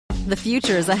The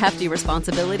future is a hefty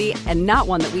responsibility and not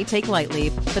one that we take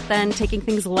lightly. But then taking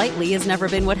things lightly has never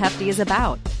been what Hefty is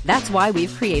about. That's why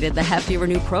we've created the Hefty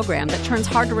Renew program that turns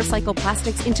hard-to-recycle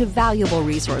plastics into valuable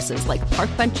resources like park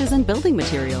benches and building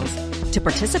materials. To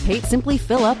participate, simply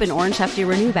fill up an orange Hefty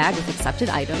Renew bag with accepted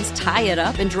items, tie it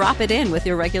up, and drop it in with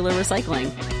your regular recycling.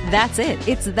 That's it.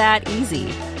 It's that easy.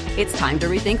 It's time to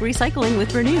rethink recycling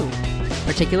with Renew.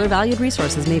 Particular valued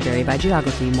resources may vary by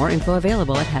geography. More info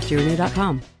available at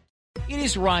heftyrenew.com. It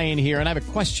is Ryan here, and I have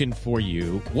a question for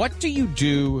you. What do you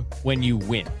do when you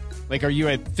win? Like, are you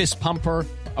a fist pumper,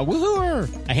 a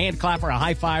woohooer, a hand clapper, a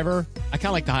high fiver? I kind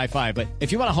of like the high five, but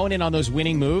if you want to hone in on those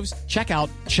winning moves, check out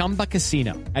Chumba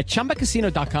Casino. At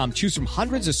ChumbaCasino.com, choose from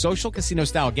hundreds of social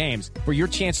casino-style games for your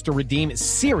chance to redeem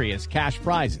serious cash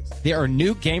prizes. There are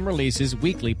new game releases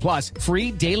weekly, plus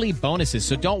free daily bonuses,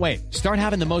 so don't wait. Start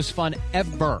having the most fun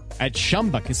ever at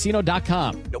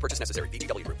ChumbaCasino.com. No purchase necessary.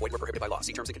 VGW. Void where prohibited by law.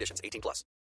 See terms and conditions. 18+.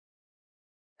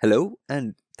 Hello,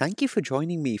 and thank you for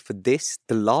joining me for this,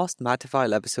 the last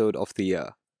Matterfile episode of the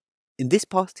year. In this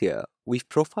past year, we've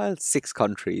profiled 6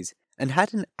 countries and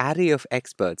had an array of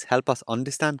experts help us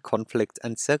understand conflicts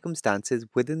and circumstances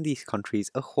within these countries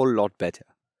a whole lot better.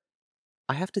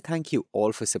 I have to thank you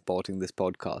all for supporting this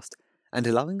podcast and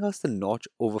allowing us to notch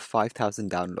over 5,000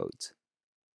 downloads.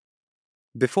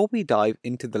 Before we dive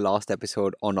into the last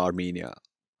episode on Armenia,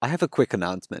 I have a quick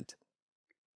announcement.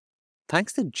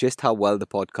 Thanks to just how well the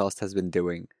podcast has been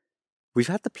doing, we've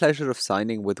had the pleasure of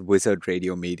signing with Wizard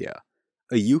Radio Media,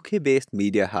 a UK-based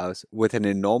media house with an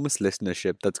enormous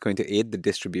listenership that's going to aid the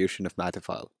distribution of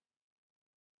Matterfile.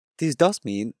 This does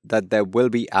mean that there will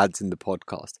be ads in the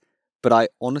podcast, but I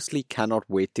honestly cannot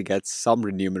wait to get some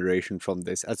remuneration from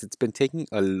this as it's been taking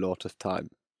a lot of time.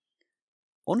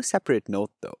 On a separate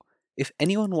note though, if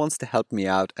anyone wants to help me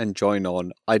out and join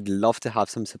on, I'd love to have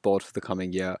some support for the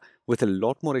coming year with a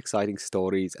lot more exciting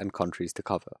stories and countries to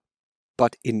cover.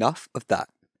 But enough of that.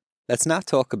 Let's now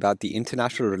talk about the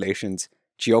international relations,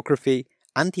 geography,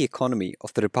 and the economy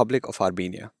of the Republic of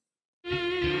Armenia.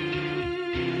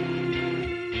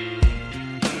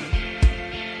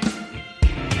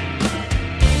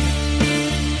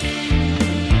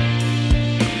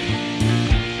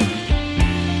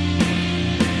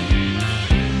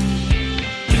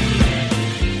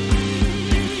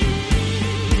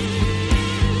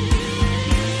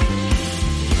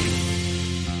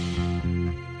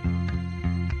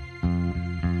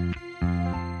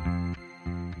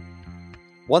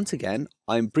 Once again,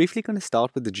 I'm briefly going to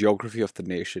start with the geography of the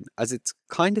nation, as it's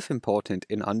kind of important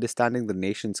in understanding the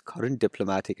nation's current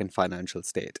diplomatic and financial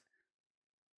state.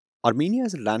 Armenia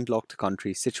is a landlocked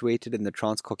country situated in the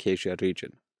Transcaucasia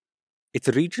region. It's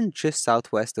a region just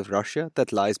southwest of Russia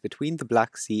that lies between the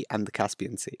Black Sea and the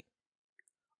Caspian Sea.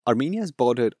 Armenia is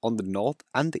bordered on the north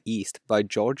and the east by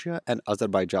Georgia and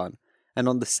Azerbaijan, and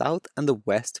on the south and the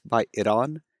west by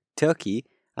Iran, Turkey,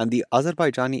 and the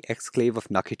Azerbaijani exclave of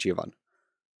Nakhichevan.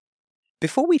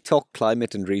 Before we talk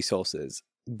climate and resources,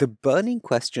 the burning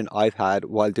question I've had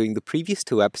while doing the previous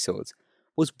 2 episodes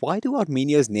was, why do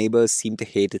Armenia's neighbours seem to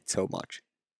hate it so much?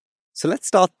 So let's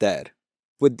start there,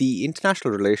 with the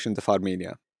international relations of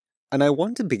Armenia. And I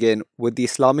want to begin with the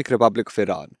Islamic Republic of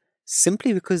Iran,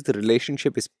 simply because the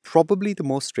relationship is probably the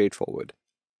most straightforward.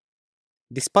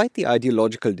 Despite the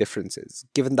ideological differences,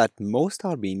 given that most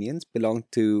Armenians belong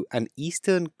to an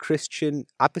Eastern Christian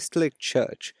Apostolic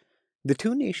Church, the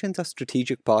 2 nations are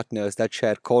strategic partners that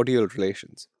share cordial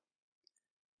relations.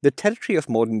 The territory of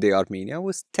modern-day Armenia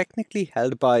was technically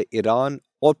held by Iran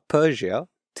or Persia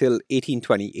till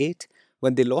 1828,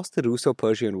 when they lost the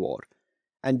Russo-Persian War,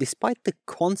 and despite the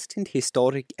constant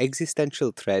historic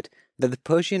existential threat that the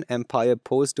Persian Empire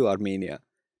posed to Armenia,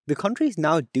 the countries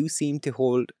now do seem to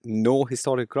hold no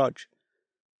historic grudge.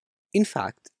 In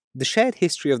fact, the shared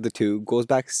history of the two goes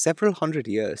back several hundred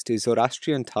years to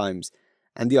Zoroastrian times,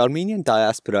 and the Armenian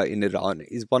diaspora in Iran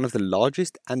is one of the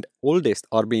largest and oldest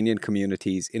Armenian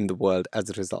communities in the world as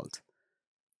a result.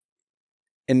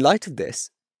 In light of this,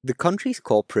 the countries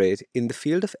cooperate in the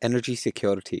field of energy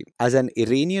security, as an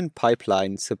Iranian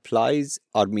pipeline supplies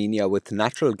Armenia with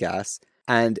natural gas,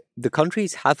 and the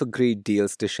countries have agreed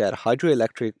deals to share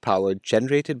hydroelectric power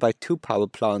generated by 2 power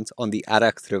plants on the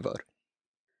Arax River.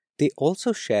 They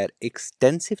also share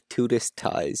extensive tourist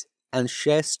ties and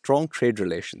share strong trade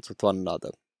relations with one another.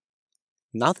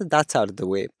 Now that that's out of the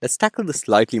way, let's tackle the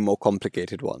slightly more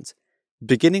complicated ones,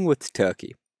 beginning with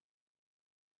Turkey.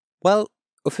 Well,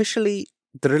 officially,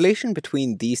 the relation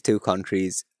between these 2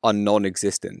 countries are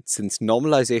non-existent, since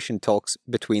normalization talks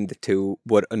between the 2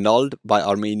 were annulled by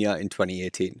Armenia in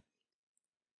 2018.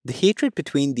 The hatred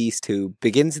between these 2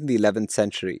 begins in the 11th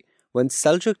century, when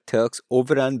Seljuk Turks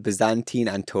overran Byzantine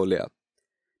Anatolia.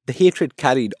 The hatred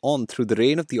carried on through the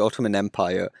reign of the Ottoman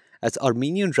Empire as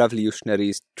Armenian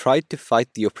revolutionaries tried to fight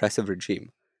the oppressive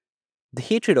regime. The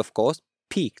hatred, of course,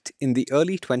 peaked in the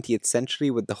early 20th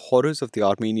century with the horrors of the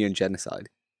Armenian genocide.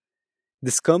 The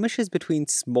skirmishes between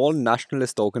small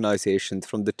nationalist organizations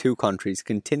from the two countries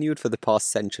continued for the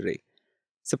past century.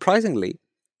 Surprisingly,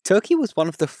 Turkey was one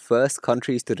of the first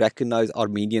countries to recognize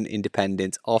Armenian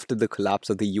independence after the collapse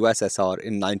of the USSR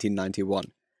in 1991.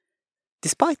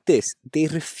 Despite this, they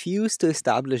refused to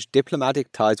establish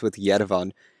diplomatic ties with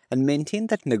Yerevan and maintained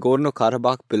that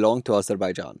Nagorno-Karabakh belonged to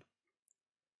Azerbaijan.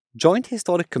 Joint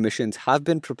historic commissions have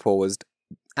been proposed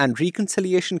and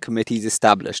reconciliation committees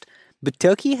established, but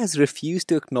Turkey has refused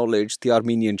to acknowledge the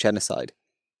Armenian genocide.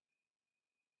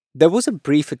 There was a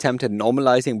brief attempt at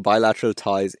normalizing bilateral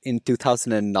ties in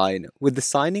 2009 with the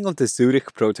signing of the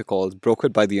Zurich Protocols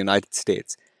brokered by the United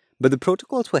States, but the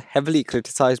protocols were heavily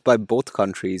criticized by both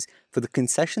countries for the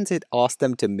concessions it asked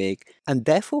them to make and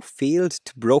therefore failed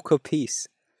to broker peace.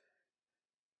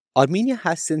 Armenia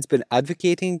has since been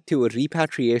advocating to a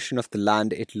repatriation of the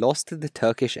land it lost to the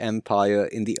Turkish Empire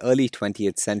in the early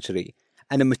 20th century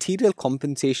and a material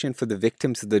compensation for the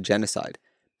victims of the genocide,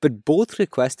 but both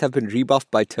requests have been rebuffed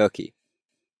by Turkey.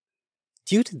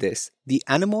 Due to this, the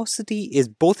animosity is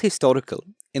both historical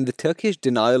in the Turkish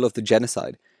denial of the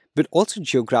genocide, but also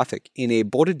geographic in a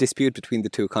border dispute between the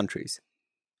two countries.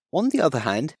 On the other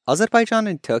hand, Azerbaijan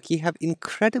and Turkey have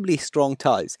incredibly strong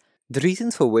ties, the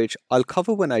reasons for which I'll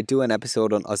cover when I do an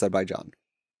episode on Azerbaijan.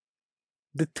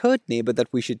 The third neighbor that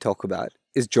we should talk about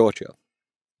is Georgia.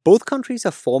 Both countries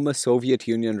are former Soviet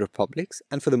Union republics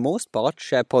and for the most part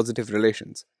share positive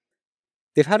relations.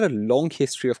 They've had a long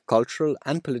history of cultural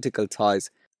and political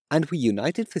ties and were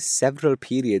united for several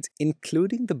periods,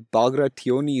 including the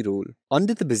Bagrationi rule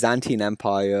under the Byzantine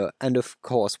Empire and of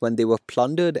course when they were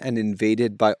plundered and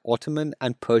invaded by Ottoman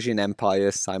and Persian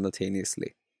empires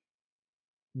simultaneously.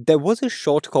 There was a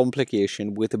short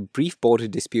complication with a brief border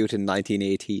dispute in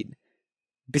 1918.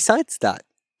 Besides that,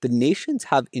 the nations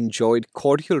have enjoyed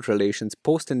cordial relations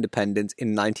post-independence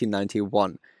in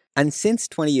 1991, and since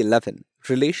 2011,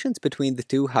 relations between the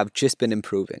two have just been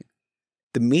improving.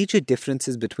 The major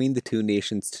differences between the two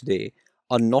nations today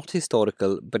are not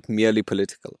historical but merely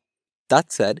political.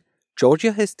 That said,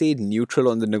 Georgia has stayed neutral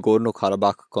on the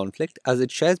Nagorno-Karabakh conflict as it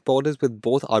shares borders with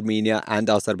both Armenia and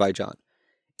Azerbaijan.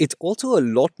 It's also a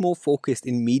lot more focused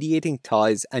in mediating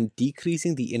ties and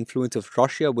decreasing the influence of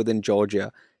Russia within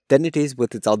Georgia than it is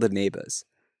with its other neighbors.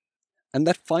 And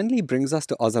that finally brings us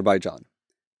to Azerbaijan.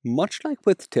 Much like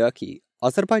with Turkey,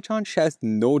 Azerbaijan shares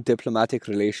no diplomatic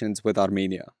relations with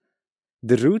Armenia.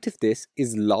 The root of this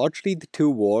is largely the two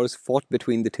wars fought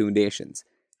between the two nations,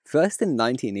 first in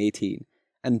 1918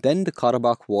 and then the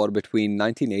Karabakh War between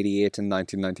 1988 and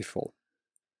 1994.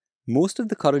 Most of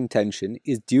the current tension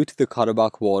is due to the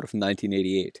Karabakh War of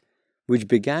 1988, which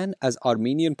began as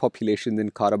Armenian populations in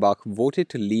Karabakh voted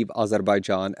to leave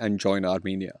Azerbaijan and join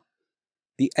Armenia.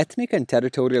 The ethnic and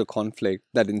territorial conflict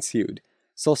that ensued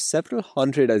saw several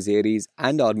hundred Azeris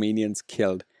and Armenians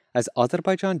killed as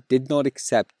Azerbaijan did not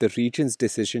accept the region's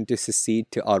decision to secede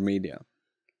to Armenia.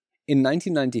 In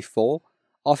 1994,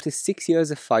 after 6 years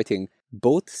of fighting,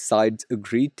 both sides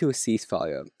agreed to a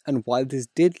ceasefire, and while this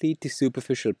did lead to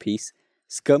superficial peace,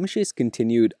 skirmishes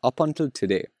continued up until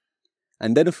today.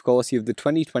 And then of course you have the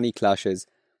 2020 clashes,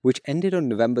 which ended on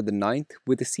November the 9th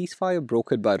with a ceasefire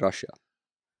brokered by Russia.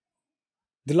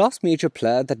 The last major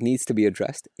player that needs to be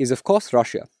addressed is of course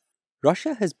Russia.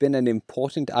 Russia has been an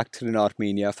important actor in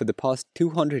Armenia for the past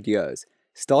 200 years,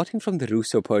 starting from the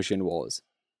Russo-Persian Wars.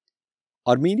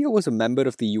 Armenia was a member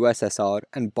of the USSR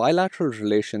and bilateral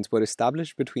relations were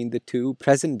established between the two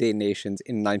present-day nations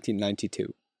in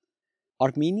 1992.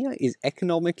 Armenia is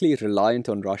economically reliant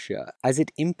on Russia as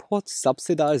it imports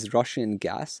subsidized Russian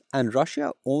gas and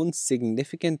Russia owns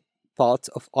significant parts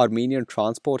of Armenian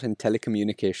transport and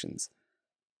telecommunications.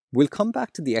 We'll come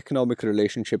back to the economic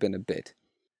relationship in a bit.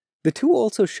 The two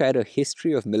also share a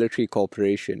history of military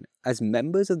cooperation as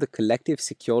members of the Collective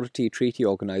Security Treaty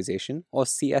Organization, or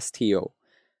CSTO,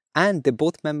 and they're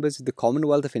both members of the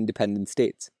Commonwealth of Independent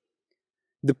States.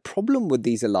 The problem with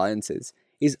these alliances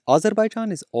is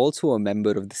Azerbaijan is also a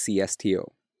member of the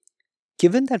CSTO.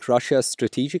 Given that Russia's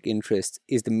strategic interest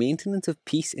is the maintenance of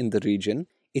peace in the region,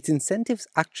 its incentives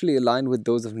actually align with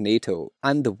those of NATO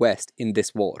and the West in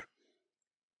this war.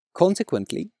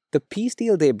 Consequently, the peace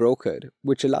deal they brokered,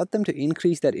 which allowed them to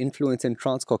increase their influence in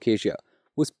Transcaucasia,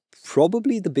 was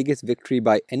probably the biggest victory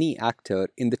by any actor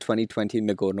in the 2020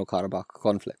 Nagorno-Karabakh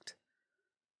conflict.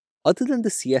 Other than the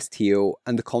CSTO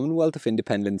and the Commonwealth of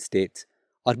Independent States,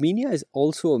 Armenia is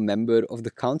also a member of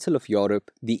the Council of Europe,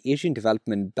 the Asian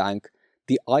Development Bank,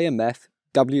 the IMF,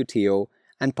 WTO,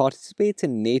 and participates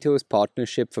in NATO's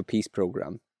Partnership for Peace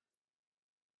program.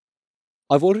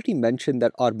 I've already mentioned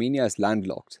that Armenia is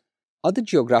landlocked. Other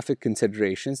geographic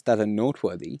considerations that are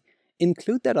noteworthy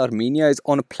include that Armenia is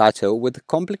on a plateau with a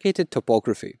complicated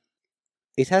topography.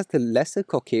 It has the Lesser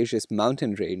Caucasus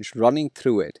mountain range running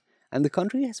through it, and the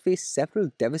country has faced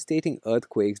several devastating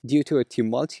earthquakes due to a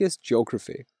tumultuous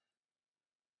geography.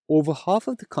 Over half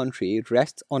of the country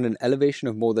rests on an elevation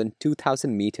of more than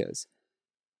 2,000 meters.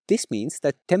 This means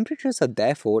that temperatures are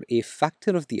therefore a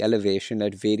factor of the elevation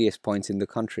at various points in the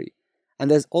country,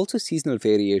 and there's also seasonal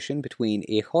variation between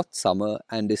a hot summer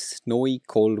and a snowy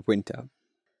cold winter.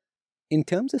 In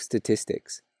terms of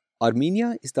statistics,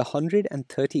 Armenia is the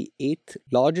 138th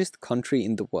largest country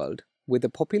in the world, with a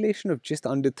population of just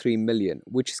under 3 million,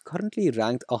 which is currently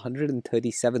ranked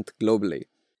 137th globally.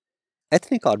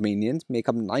 Ethnic Armenians make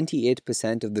up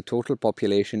 98% of the total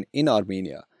population in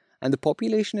Armenia, and the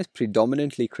population is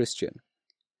predominantly Christian.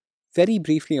 Very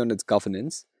briefly on its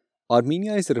governance,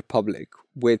 Armenia is a republic,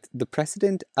 with the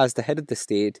president as the head of the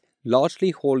state,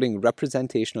 largely holding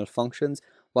representational functions,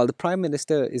 while the prime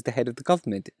minister is the head of the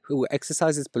government, who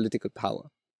exercises political power.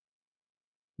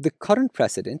 The current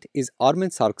president is Armen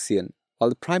Sargsyan, while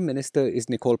the prime minister is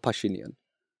Nikol Pashinyan.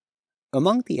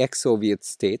 Among the ex-Soviet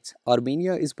states,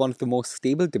 Armenia is one of the most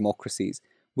stable democracies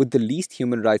with the least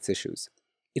human rights issues.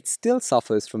 It still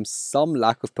suffers from some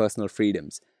lack of personal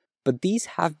freedoms, but these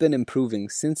have been improving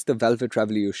since the Velvet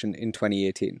Revolution in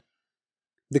 2018.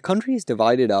 The country is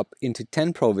divided up into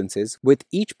 10 provinces, with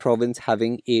each province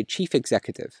having a chief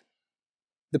executive.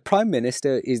 The prime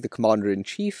minister is the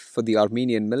commander-in-chief for the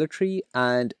Armenian military,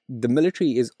 and the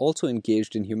military is also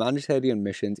engaged in humanitarian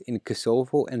missions in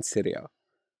Kosovo and Syria.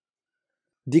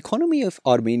 The economy of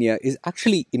Armenia is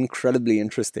actually incredibly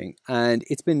interesting, and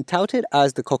it's been touted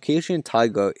as the Caucasian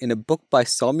tiger in a book by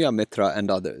Soumya Mitra and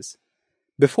others.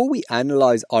 Before we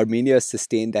analyze Armenia's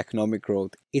sustained economic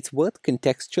growth, it's worth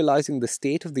contextualizing the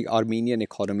state of the Armenian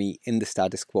economy in the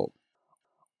status quo.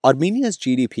 Armenia's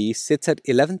GDP sits at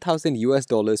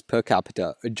 $11,000 per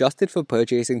capita, adjusted for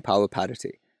purchasing power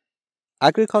parity.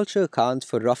 Agriculture accounts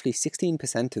for roughly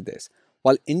 16% of this,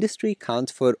 while industry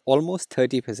accounts for almost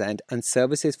 30% and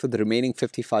services for the remaining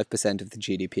 55% of the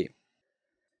GDP.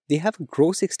 They have a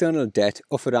gross external debt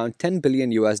of around $10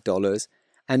 billion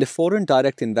and a foreign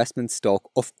direct investment stock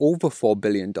of over $4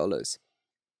 billion.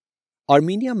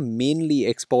 Armenia mainly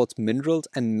exports minerals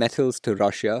and metals to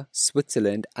Russia,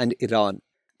 Switzerland, and Iran,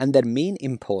 and their main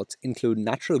imports include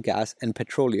natural gas and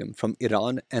petroleum from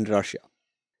Iran and Russia.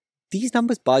 These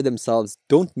numbers by themselves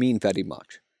don't mean very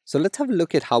much, so let's have a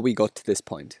look at how we got to this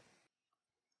point.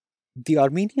 The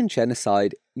Armenian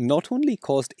genocide not only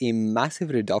caused a massive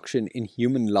reduction in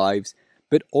human lives,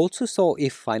 but also saw a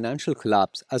financial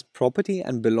collapse as property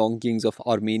and belongings of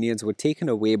Armenians were taken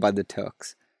away by the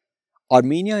Turks.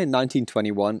 Armenia in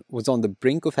 1921 was on the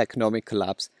brink of economic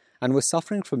collapse and was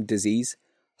suffering from disease,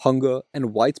 hunger,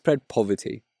 and widespread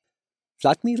poverty.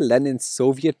 Vladimir Lenin's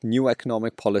Soviet New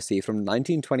Economic Policy from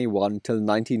 1921 till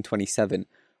 1927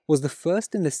 was the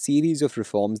first in a series of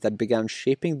reforms that began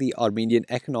shaping the Armenian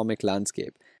economic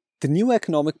landscape. The new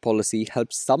economic policy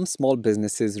helped some small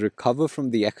businesses recover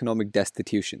from the economic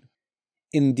destitution.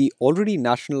 In the already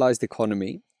nationalized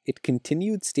economy, it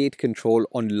continued state control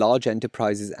on large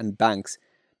enterprises and banks,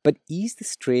 but eased the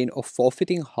strain of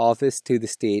forfeiting harvests to the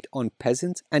state on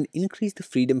peasants and increased the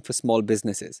freedom for small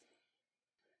businesses.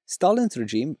 Stalin's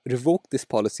regime revoked this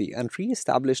policy and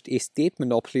re-established a state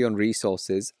monopoly on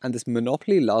resources, and this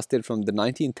monopoly lasted from the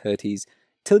 1930s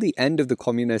till the end of the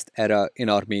communist era in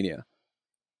Armenia.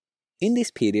 In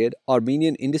this period,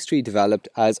 Armenian industry developed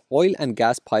as oil and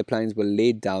gas pipelines were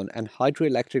laid down and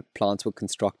hydroelectric plants were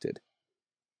constructed.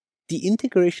 The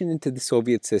integration into the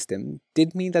Soviet system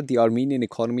did mean that the Armenian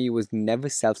economy was never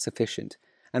self-sufficient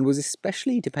and was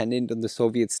especially dependent on the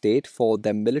Soviet state for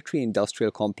their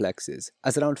military-industrial complexes,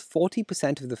 as around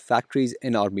 40% of the factories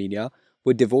in Armenia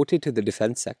were devoted to the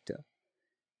defense sector.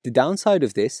 The downside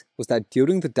of this was that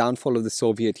during the downfall of the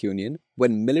Soviet Union,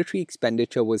 when military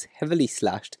expenditure was heavily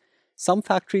slashed, some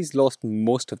factories lost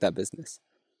most of their business.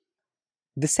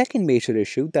 The second major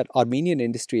issue that Armenian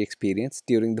industry experienced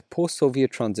during the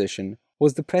post-Soviet transition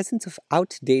was the presence of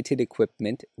outdated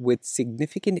equipment with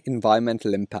significant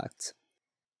environmental impacts.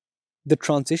 The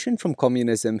transition from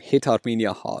communism hit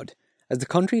Armenia hard, as the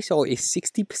country saw a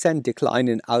 60% decline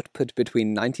in output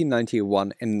between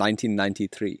 1991 and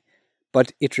 1993,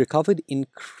 but it recovered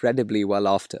incredibly well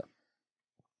after.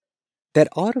 There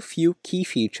are a few key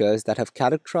features that have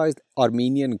characterized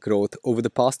Armenian growth over the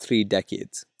past 3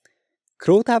 decades.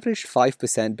 Growth averaged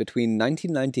 5% between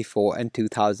 1994 and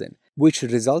 2000, which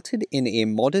resulted in a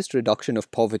modest reduction of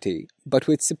poverty, but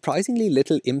with surprisingly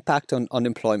little impact on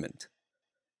unemployment.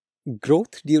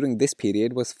 Growth during this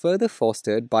period was further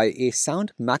fostered by a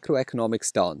sound macroeconomic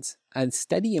stance and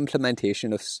steady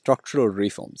implementation of structural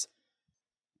reforms.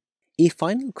 A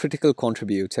final critical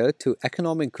contributor to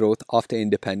economic growth after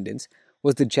independence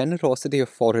was the generosity of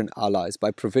foreign allies by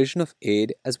provision of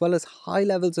aid as well as high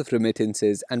levels of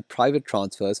remittances and private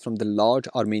transfers from the large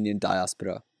Armenian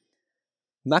diaspora.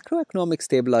 Macroeconomic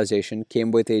stabilization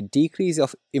came with a decrease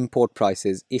of import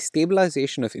prices, a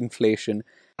stabilization of inflation,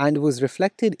 and was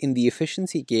reflected in the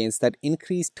efficiency gains that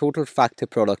increased total factor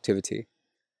productivity.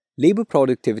 Labor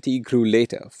productivity grew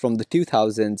later, from the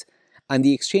 2000s, and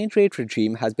the exchange rate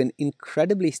regime has been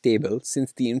incredibly stable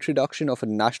since the introduction of a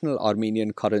national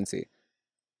Armenian currency.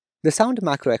 The sound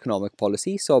macroeconomic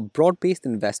policy saw broad-based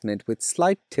investment with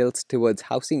slight tilts towards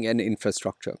housing and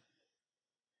infrastructure.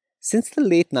 Since the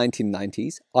late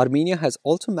 1990s, Armenia has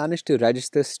also managed to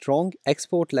register strong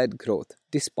export-led growth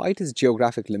despite its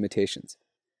geographic limitations.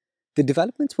 The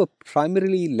developments were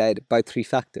primarily led by three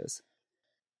factors.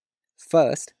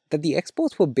 First, that the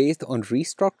exports were based on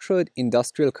restructured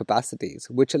industrial capacities,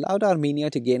 which allowed Armenia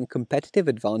to gain competitive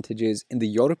advantages in the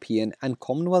European and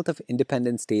Commonwealth of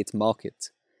Independent States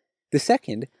markets. The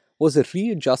second was a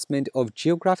readjustment of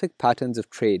geographic patterns of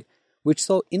trade, which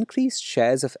saw increased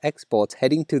shares of exports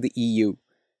heading to the EU.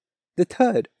 The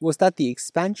third was that the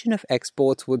expansion of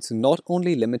exports was not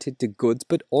only limited to goods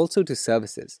but also to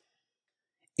services.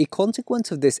 A consequence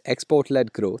of this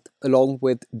export-led growth, along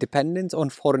with dependence on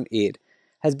foreign aid,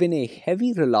 has been a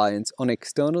heavy reliance on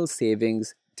external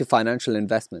savings to financial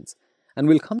investments, and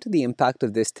we'll come to the impact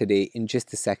of this today in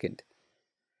just a second.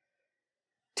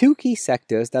 Two key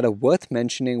sectors that are worth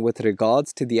mentioning with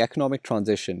regards to the economic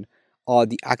transition are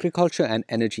the agriculture and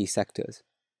energy sectors.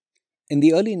 In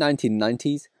the early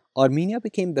 1990s, Armenia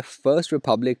became the first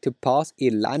republic to pass a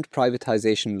land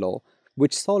privatization law,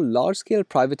 which saw large-scale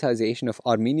privatization of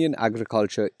Armenian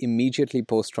agriculture immediately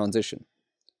post-transition.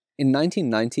 In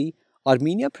 1990,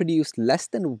 Armenia produced less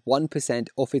than 1%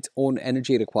 of its own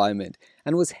energy requirement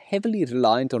and was heavily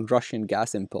reliant on Russian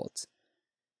gas imports.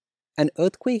 An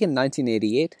earthquake in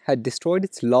 1988 had destroyed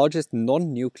its largest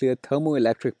non-nuclear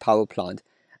thermoelectric power plant,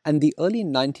 and the early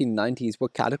 1990s were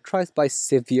characterized by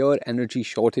severe energy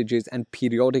shortages and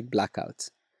periodic blackouts.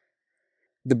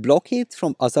 The blockades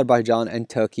from Azerbaijan and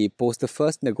Turkey post the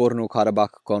first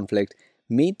Nagorno-Karabakh conflict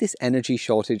made this energy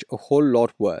shortage a whole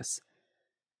lot worse.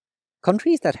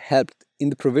 Countries that helped in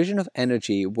the provision of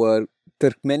energy were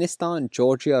Turkmenistan,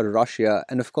 Georgia, Russia,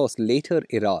 and of course later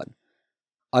Iran.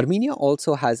 Armenia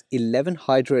also has 11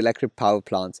 hydroelectric power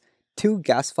plants, 2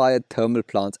 gas-fired thermal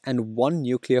plants, and 1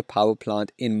 nuclear power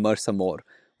plant in Mirsamor,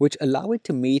 which allow it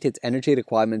to meet its energy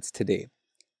requirements today.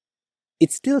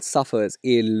 It still suffers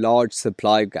a large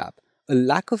supply gap, a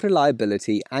lack of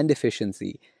reliability and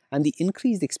efficiency, and the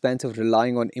increased expense of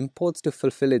relying on imports to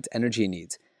fulfill its energy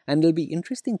needs, and it'll be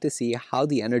interesting to see how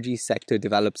the energy sector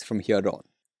develops from here on.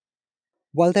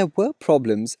 While there were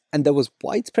problems and there was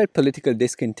widespread political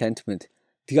discontentment,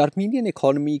 the Armenian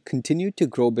economy continued to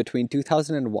grow between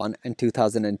 2001 and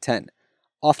 2010,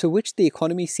 after which the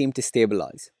economy seemed to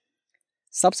stabilize.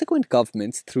 Subsequent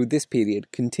governments through this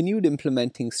period continued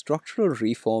implementing structural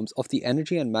reforms of the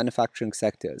energy and manufacturing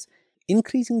sectors,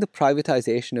 increasing the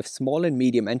privatization of small and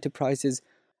medium enterprises,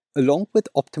 along with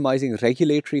optimizing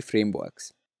regulatory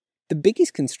frameworks. The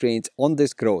biggest constraints on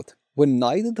this growth were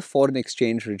neither the foreign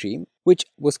exchange regime, which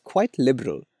was quite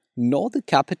liberal, nor the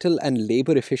capital and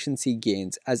labor efficiency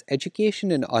gains, as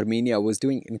education in Armenia was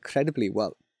doing incredibly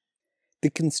well. The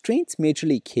constraints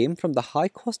majorly came from the high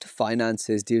cost of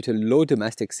finances due to low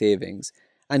domestic savings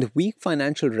and weak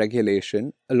financial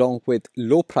regulation, along with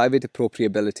low private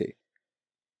appropriability.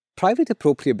 Private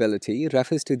appropriability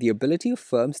refers to the ability of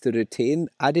firms to retain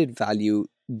added value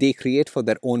they create for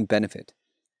their own benefit.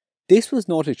 This was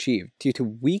not achieved due to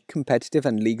weak competitive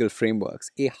and legal frameworks,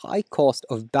 a high cost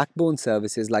of backbone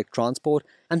services like transport,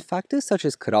 and factors such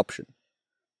as corruption.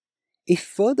 A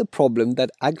further problem that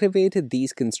aggravated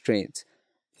these constraints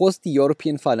was the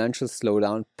European financial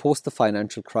slowdown post the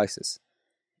financial crisis.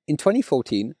 In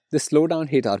 2014, the slowdown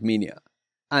hit Armenia,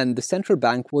 and the central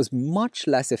bank was much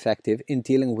less effective in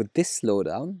dealing with this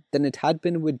slowdown than it had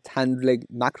been with handling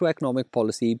macroeconomic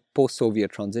policy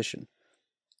post-Soviet transition.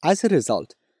 As a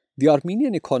result, the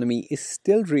Armenian economy is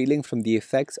still reeling from the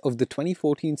effects of the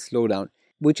 2014 slowdown,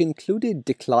 which included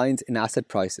declines in asset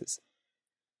prices.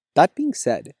 That being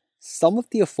said, some of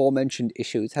the aforementioned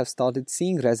issues have started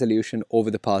seeing resolution over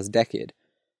the past decade.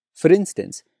 For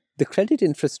instance, the credit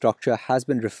infrastructure has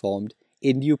been reformed,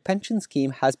 a new pension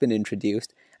scheme has been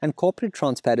introduced and corporate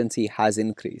transparency has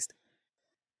increased.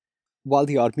 While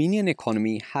the Armenian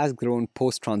economy has grown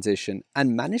post-transition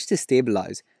and managed to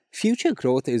stabilize, future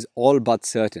growth is all but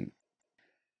certain.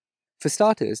 For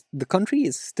starters, the country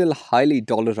is still highly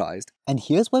dollarized, and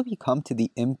here's where we come to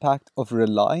the impact of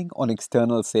relying on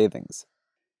external savings.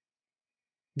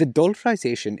 The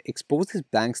dollarization exposes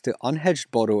banks to unhedged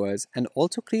borrowers and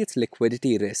also creates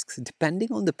liquidity risks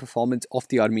depending on the performance of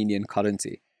the Armenian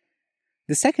currency.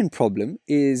 The second problem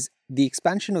is the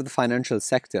expansion of the financial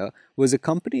sector was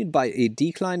accompanied by a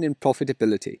decline in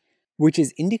profitability, which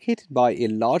is indicated by a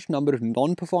large number of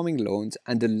non-performing loans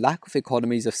and a lack of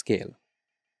economies of scale.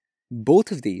 Both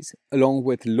of these, along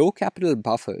with low capital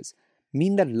buffers,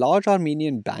 mean that large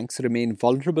Armenian banks remain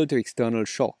vulnerable to external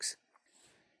shocks.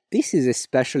 This is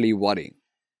especially worrying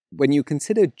when you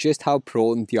consider just how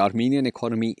prone the Armenian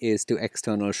economy is to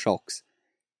external shocks.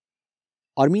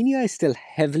 Armenia is still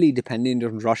heavily dependent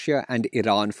on Russia and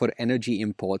Iran for energy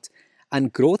imports,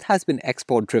 and growth has been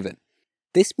export-driven.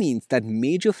 This means that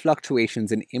major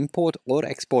fluctuations in import or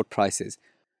export prices,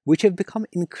 which have become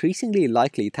increasingly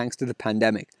likely thanks to the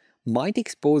pandemic, might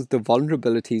expose the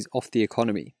vulnerabilities of the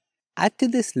economy. Add to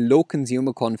this low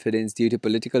consumer confidence due to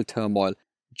political turmoil,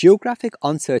 geographic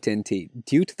uncertainty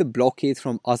due to the blockades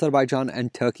from Azerbaijan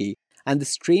and Turkey, and the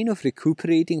strain of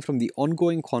recuperating from the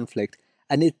ongoing conflict,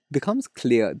 and it becomes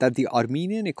clear that the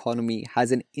Armenian economy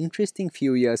has an interesting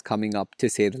few years coming up, to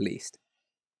say the least.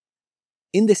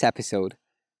 In this episode,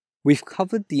 we've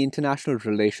covered the international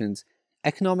relations,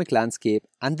 economic landscape,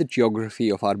 and the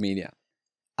geography of Armenia.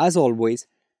 As always,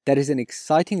 there is an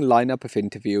exciting lineup of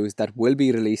interviews that will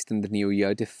be released in the new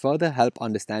year to further help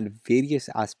understand various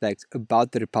aspects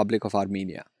about the Republic of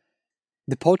Armenia.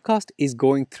 The podcast is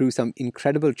going through some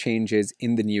incredible changes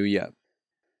in the new year.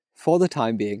 For the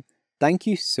time being, thank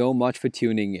you so much for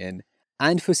tuning in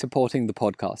and for supporting the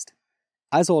podcast.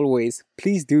 As always,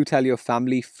 please do tell your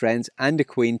family, friends, and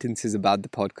acquaintances about the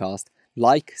podcast,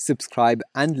 like, subscribe,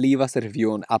 and leave us a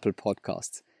review on Apple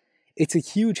Podcasts. It's a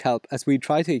huge help as we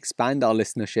try to expand our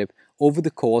listenership over the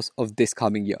course of this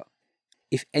coming year.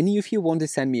 If any of you want to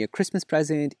send me a Christmas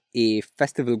present, a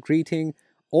festival greeting,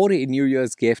 or a New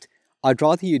Year's gift, I'd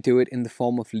rather you do it in the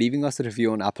form of leaving us a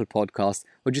review on Apple Podcasts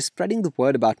or just spreading the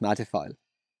word about Matterfile.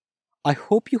 I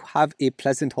hope you have a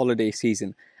pleasant holiday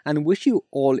season and wish you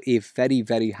all a very,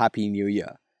 very happy New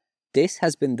Year. This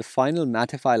has been the final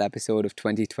Matterfile episode of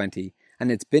 2020,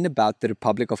 and it's been about the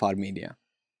Republic of Armenia.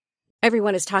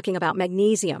 Everyone is talking about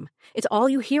magnesium. It's all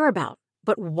you hear about.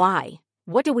 But why?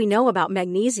 What do we know about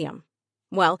magnesium?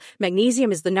 Well,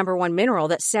 magnesium is the number one mineral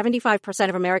that 75%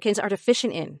 of Americans are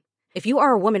deficient in. If you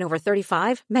are a woman over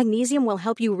 35, magnesium will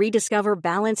help you rediscover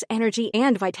balance, energy,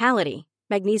 and vitality.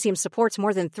 Magnesium supports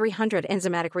more than 300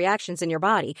 enzymatic reactions in your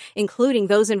body, including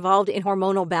those involved in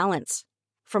hormonal balance.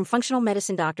 From functional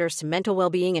medicine doctors to mental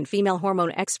well-being and female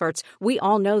hormone experts, we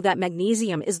all know that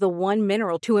magnesium is the one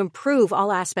mineral to improve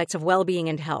all aspects of well-being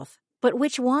and health. But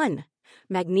which one?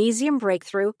 Magnesium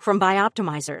Breakthrough from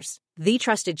Bioptimizers, the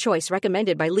trusted choice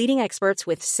recommended by leading experts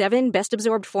with 7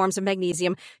 best-absorbed forms of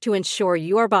magnesium to ensure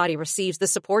your body receives the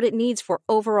support it needs for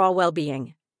overall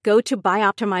well-being. Go to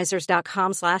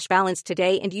bioptimizers.com/balance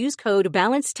today and use code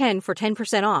BALANCE10 for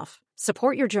 10% off.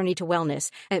 Support your journey to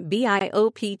wellness at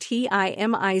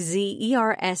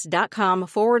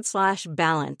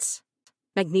bioptimizers.com/balance.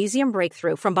 Magnesium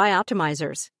Breakthrough from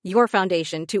Bioptimizers, your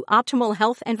foundation to optimal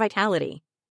health and vitality.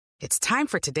 It's time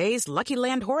for today's Lucky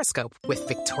Land horoscope with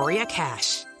Victoria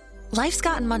Cash. Life's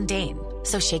gotten mundane,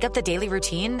 so shake up the daily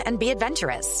routine and be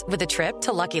adventurous with a trip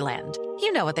to Lucky Land.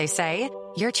 You know what they say.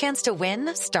 Your chance to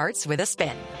win starts with a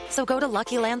spin. So go to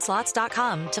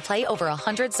LuckyLandSlots.com to play over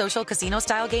 100 social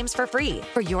casino-style games for free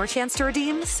for your chance to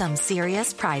redeem some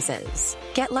serious prizes.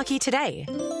 Get lucky today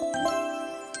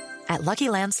at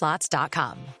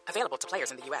LuckyLandSlots.com. Available to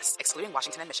players in the U.S., excluding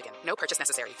Washington and Michigan. No purchase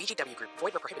necessary. VGW Group.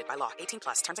 Void where prohibited by law.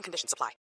 18+. Terms and conditions apply.